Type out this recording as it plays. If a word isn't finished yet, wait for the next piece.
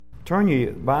Turn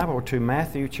your Bible to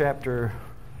Matthew chapter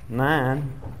 9,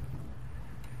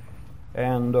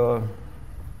 and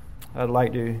I'd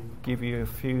like to give you a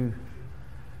few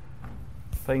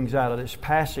things out of this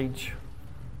passage.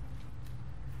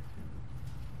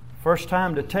 First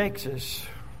time to Texas,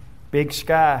 big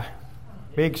sky,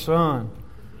 big sun,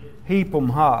 heap 'em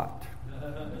hot.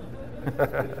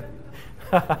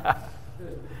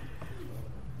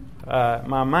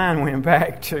 My mind went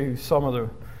back to some of the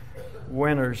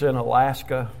winters in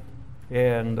Alaska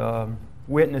and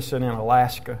witnessing in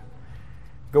Alaska,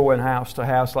 going house to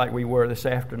house like we were this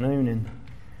afternoon and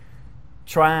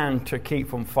trying to keep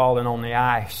from falling on the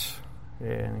ice.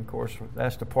 And of course,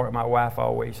 that's the part my wife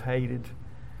always hated.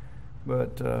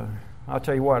 But I'll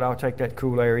tell you what, I'll take that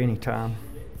cool air anytime.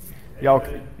 Y'all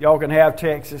can have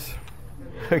Texas.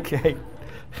 Okay.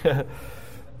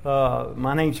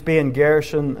 My name's Ben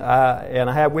Garrison, and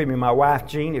I have with me my wife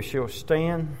Jean, if she'll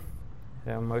stand.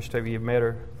 Most of you have met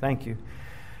her. Thank you.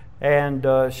 And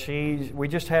we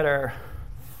just had our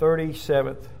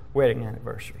 37th wedding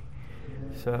anniversary.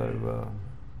 So,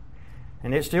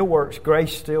 and it still works.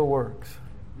 Grace still works.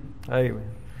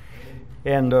 Amen.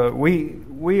 And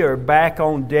we are back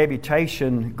on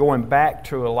deputation, going back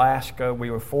to Alaska.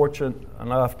 We were fortunate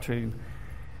enough to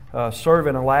serve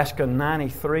in Alaska in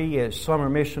 93 as summer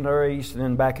missionaries, and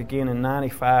then back again in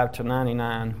 95 to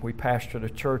 99. We pastored a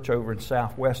church over in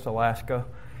southwest Alaska.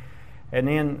 And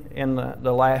then in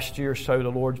the last year or so, the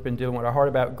Lord's been dealing with our heart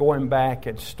about going back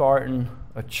and starting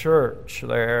a church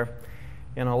there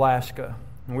in Alaska.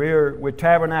 We're with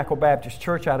Tabernacle Baptist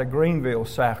Church out of Greenville,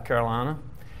 South Carolina.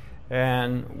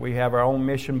 And we have our own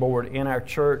mission board in our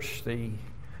church. The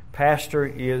pastor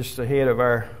is the head of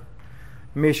our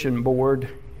mission board,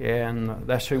 and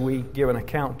that's who we give an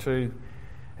account to,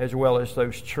 as well as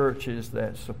those churches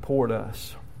that support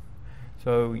us.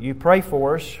 So you pray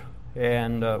for us,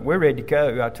 and we're ready to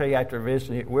go. I'll tell you after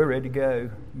visiting it, we're ready to go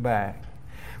back.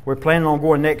 We're planning on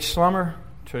going next summer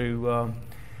to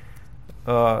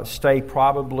stay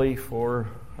probably for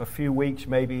a few weeks,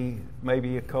 maybe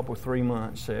a couple, 3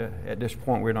 months. At this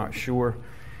point, we're not sure.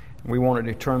 We want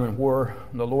to determine where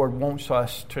the Lord wants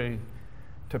us to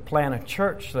plant a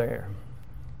church there.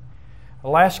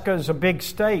 Alaska is a big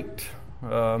state,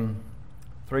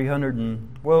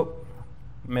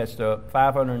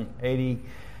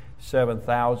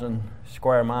 587,000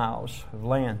 square miles of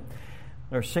land.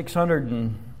 There's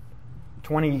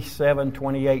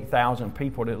 28,000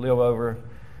 people that live over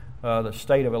the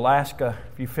state of Alaska.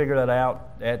 If you figure that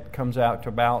out, that comes out to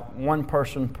about one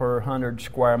person per 100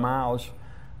 square miles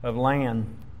of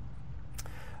land.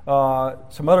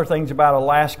 Some other things about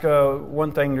Alaska.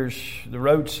 One thing, there's the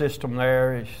road system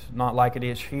there is not like it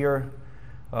is here.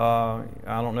 I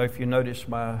don't know if you noticed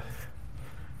my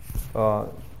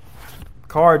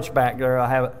cards back there. I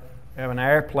have an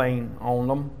airplane on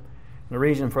them. The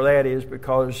reason for that is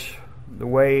because the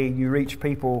way you reach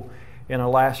people in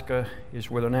Alaska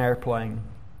is with an airplane.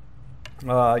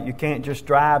 You can't just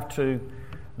drive to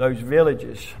those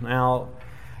villages. Now,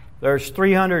 there's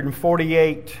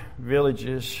 348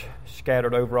 villages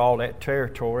scattered over all that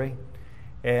territory,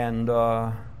 and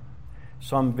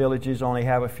some villages only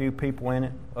have a few people in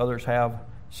it. Others have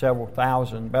several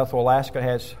thousand. Bethel, Alaska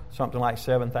has something like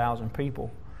 7,000 people.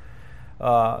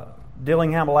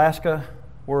 Dillingham, Alaska,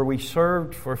 where we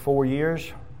served for 4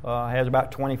 years, has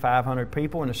about 2,500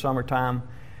 people. In the summertime,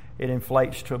 it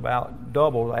inflates to about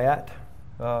double that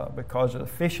because of the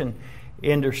fishing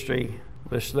industry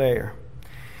that's there.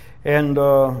 And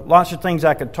lots of things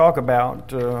I could talk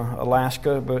about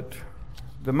Alaska, but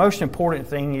the most important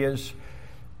thing is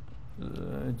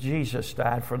Jesus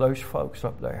died for those folks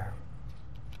up there.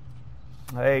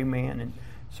 Amen. And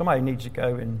somebody needs to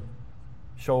go and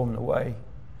show them the way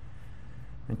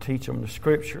and teach them the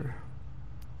Scripture.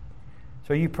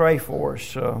 So you pray for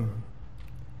us.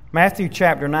 Matthew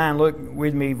chapter 9, look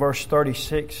with me, verse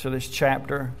 36 of this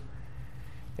chapter.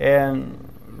 And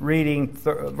reading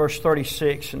verse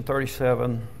 36 and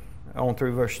 37 on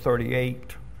through verse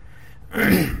 38.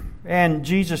 And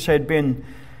Jesus had been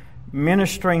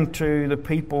ministering to the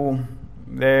people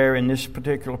there in this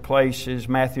particular place, as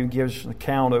Matthew gives an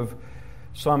account of.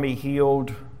 Some he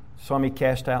healed, some he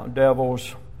cast out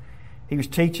devils. He was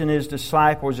teaching his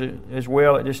disciples as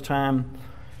well at this time.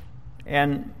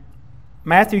 And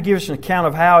Matthew gives an account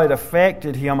of how it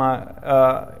affected him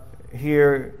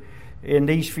here in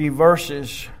these few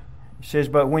verses. He says,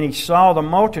 "But when he saw the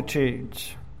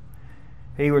multitudes,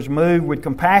 he was moved with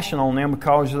compassion on them,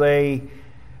 because they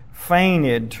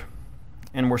fainted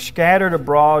and were scattered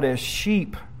abroad as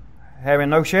sheep having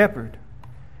no shepherd.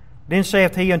 Then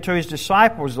saith he unto his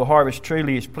disciples, The harvest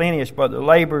truly is plenteous, but the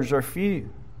laborers are few.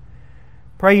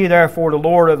 Pray ye therefore the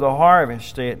Lord of the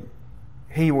harvest that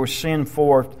He will send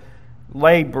forth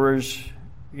laborers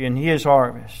in His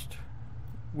harvest.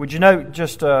 Would you note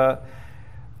just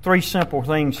 3 simple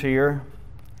things here?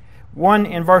 One,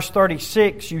 in verse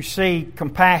 36, you see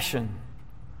compassion.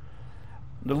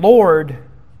 The Lord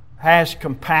has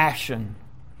compassion.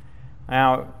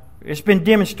 Now, it's been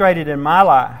demonstrated in my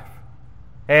life,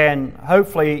 and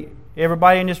hopefully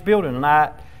everybody in this building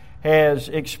tonight has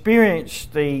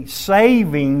experienced the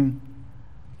saving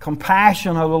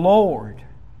compassion of the Lord.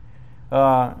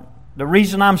 The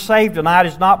reason I'm saved tonight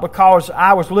is not because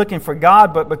I was looking for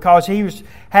God, but because He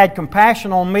had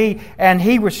compassion on me and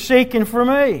He was seeking for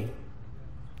me.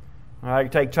 I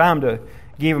could take time to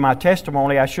give my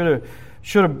testimony. I should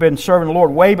have been serving the Lord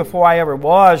way before I ever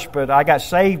was, but I got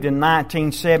saved in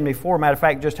 1974. Matter of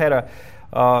fact, just had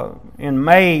in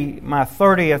May my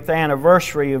 30th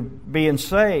anniversary of being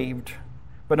saved.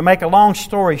 But to make a long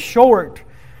story short,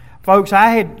 folks, I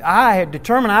had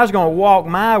determined I was going to walk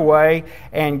my way,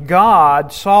 and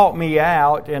God sought me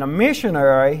out, and a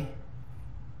missionary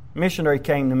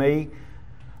came to me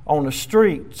on the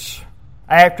streets.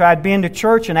 After I'd been to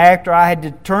church and after I had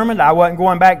determined I wasn't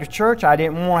going back to church, I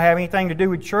didn't want to have anything to do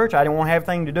with church. I didn't want to have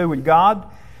anything to do with God.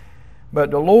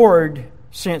 But the Lord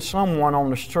sent someone on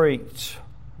the streets.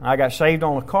 I got saved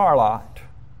on a car lot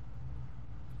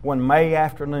one May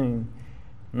afternoon,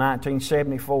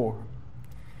 1974.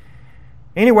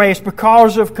 Anyway, it's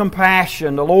because of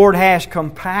compassion. The Lord has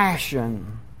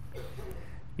compassion.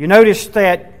 You notice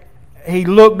that He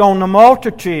looked on the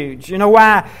multitudes. You know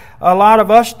why a lot of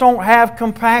us don't have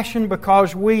compassion?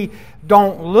 Because we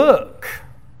don't look.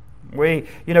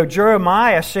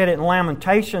 Jeremiah said it in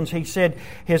Lamentations. He said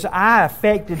his eye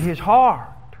affected his heart.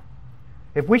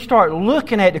 If we start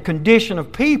looking at the condition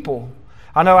of people,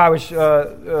 I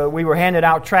know we were handing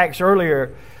out tracts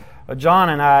earlier, John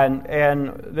and I,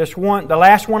 and the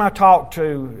last one I talked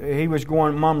to, he was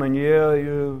going mumbling, yeah,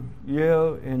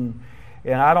 and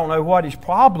I don't know what his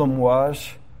problem was,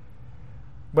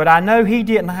 but I know he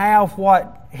didn't have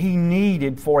what he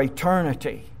needed for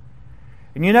eternity.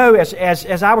 And you know,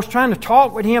 as I was trying to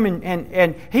talk with him,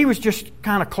 and he was just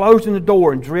kind of closing the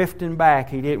door and drifting back.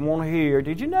 He didn't want to hear.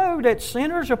 Did you know that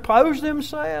sinners oppose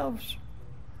themselves?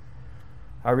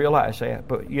 I realize that,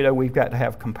 but we've got to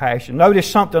have compassion.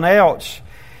 Notice something else.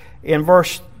 In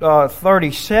verse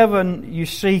 37, you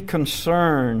see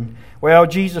concern. Well,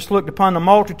 Jesus looked upon the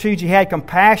multitudes. He had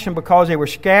compassion because they were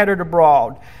scattered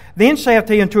abroad. Then saith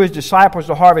He unto His disciples,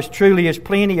 the harvest truly is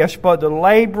plenteous, but the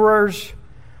laborers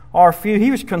are few.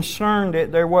 He was concerned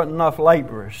that there wasn't enough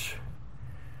laborers.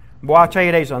 Boy, I tell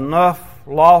you, there's enough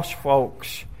lost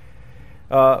folks,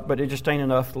 but there just ain't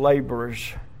enough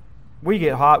laborers. We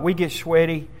get hot, we get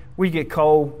sweaty, we get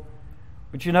cold,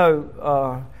 but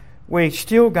we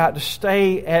still got to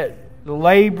stay at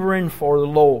laboring for the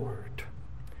Lord.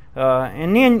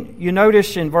 And then you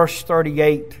notice in verse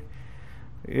 38,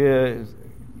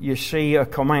 you see a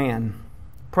command.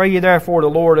 Pray ye therefore the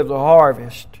Lord of the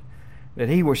harvest, that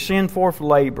He will send forth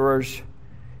laborers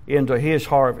into His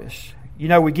harvest.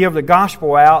 We give the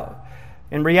gospel out.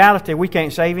 In reality, we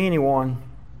can't save anyone.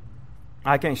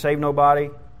 I can't save nobody.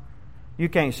 You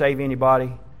can't save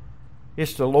anybody.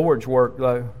 It's the Lord's work,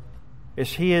 though.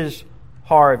 It's His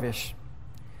harvest.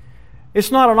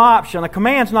 It's not an option. A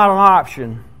command's not an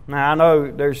option. Now, I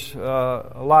know there's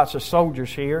lots of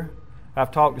soldiers here.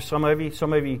 I've talked to some of you.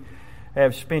 Some of you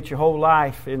have spent your whole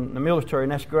life in the military,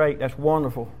 and that's great. That's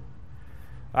wonderful.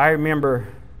 I remember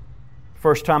the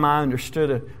first time I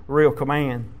understood a real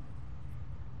command.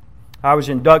 I was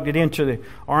inducted into the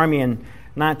Army in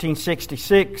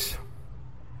 1966,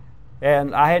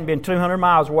 and I hadn't been 200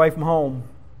 miles away from home.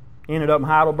 Ended up in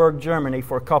Heidelberg, Germany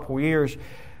for a couple of years.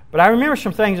 But I remember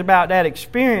some things about that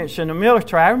experience in the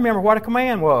military. I remember what a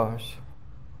command was.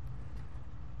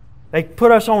 They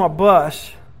put us on a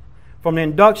bus from the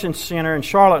induction center in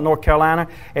Charlotte, North Carolina,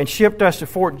 and shipped us to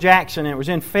Fort Jackson. And it was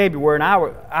in February, and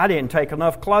I didn't take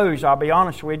enough clothes, I'll be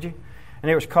honest with you.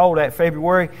 And it was cold that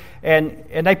February. And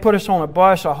they put us on a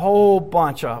bus, a whole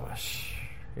bunch of us.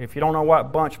 If you don't know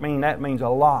what bunch means, that means a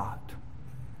lot.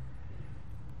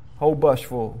 Whole bus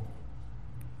full.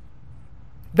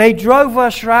 They drove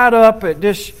us right up at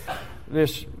this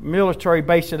military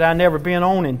base that I'd never been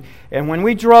on. And when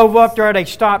we drove up there, they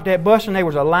stopped that bus, and there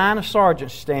was a line of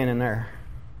sergeants standing there.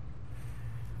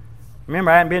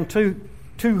 Remember, I hadn't been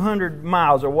 200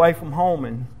 miles away from home,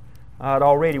 and I'd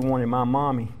already wanted my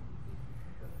mommy.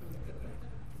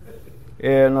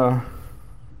 And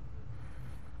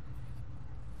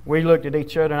we looked at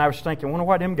each other, and I was thinking, I wonder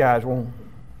what them guys want.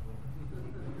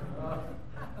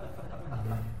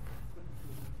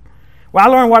 Well, I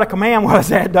learned what a command was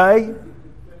that day.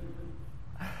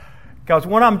 Because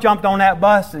one of them jumped on that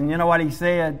bus, and you know what he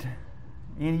said?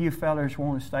 Any of you fellas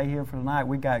want to stay here for the night?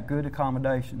 We got good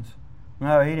accommodations.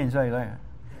 No, he didn't say that.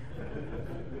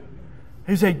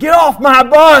 He said, get off my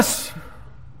bus!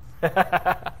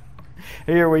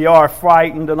 Here we are,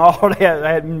 frightened and all that.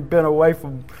 I hadn't been away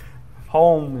from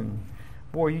home. And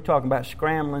boy, you talking about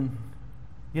scrambling.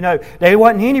 You know, there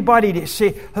wasn't anybody that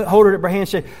said, hold it up her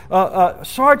hand and said,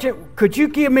 Sergeant, could you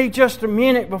give me just a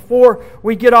minute before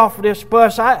we get off of this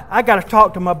bus? I got to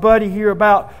talk to my buddy here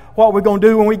about what we're going to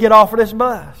do when we get off of this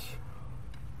bus.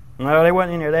 No, there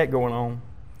wasn't any of that going on.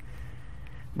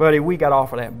 Buddy, we got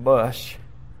off of that bus.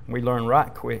 We learned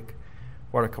right quick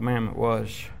what a commandment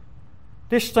was.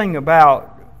 This thing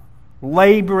about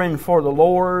laboring for the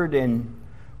Lord and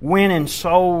winning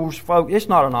souls, folks, it's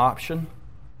not an option.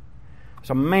 It's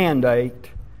a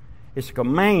mandate. It's a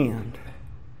command.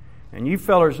 And you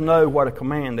fellers know what a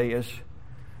command is.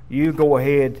 You go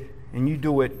ahead and you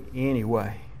do it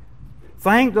anyway.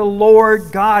 Thank the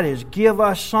Lord, God has given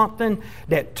us something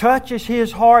that touches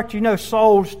His heart. You know,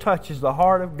 souls touches the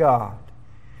heart of God.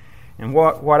 And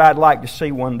what I'd like to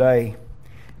see one day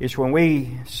is when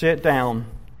we sit down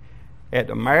at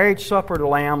the marriage supper of the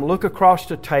Lamb, look across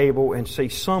the table and see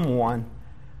someone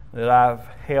that I've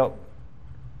helped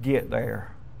get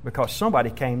there because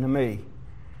somebody came to me.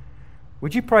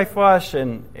 Would you pray for us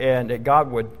and that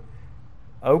God would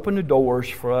open the doors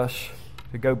for us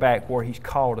to go back where He's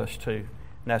called us to, and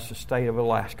that's the state of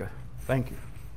Alaska. Thank you.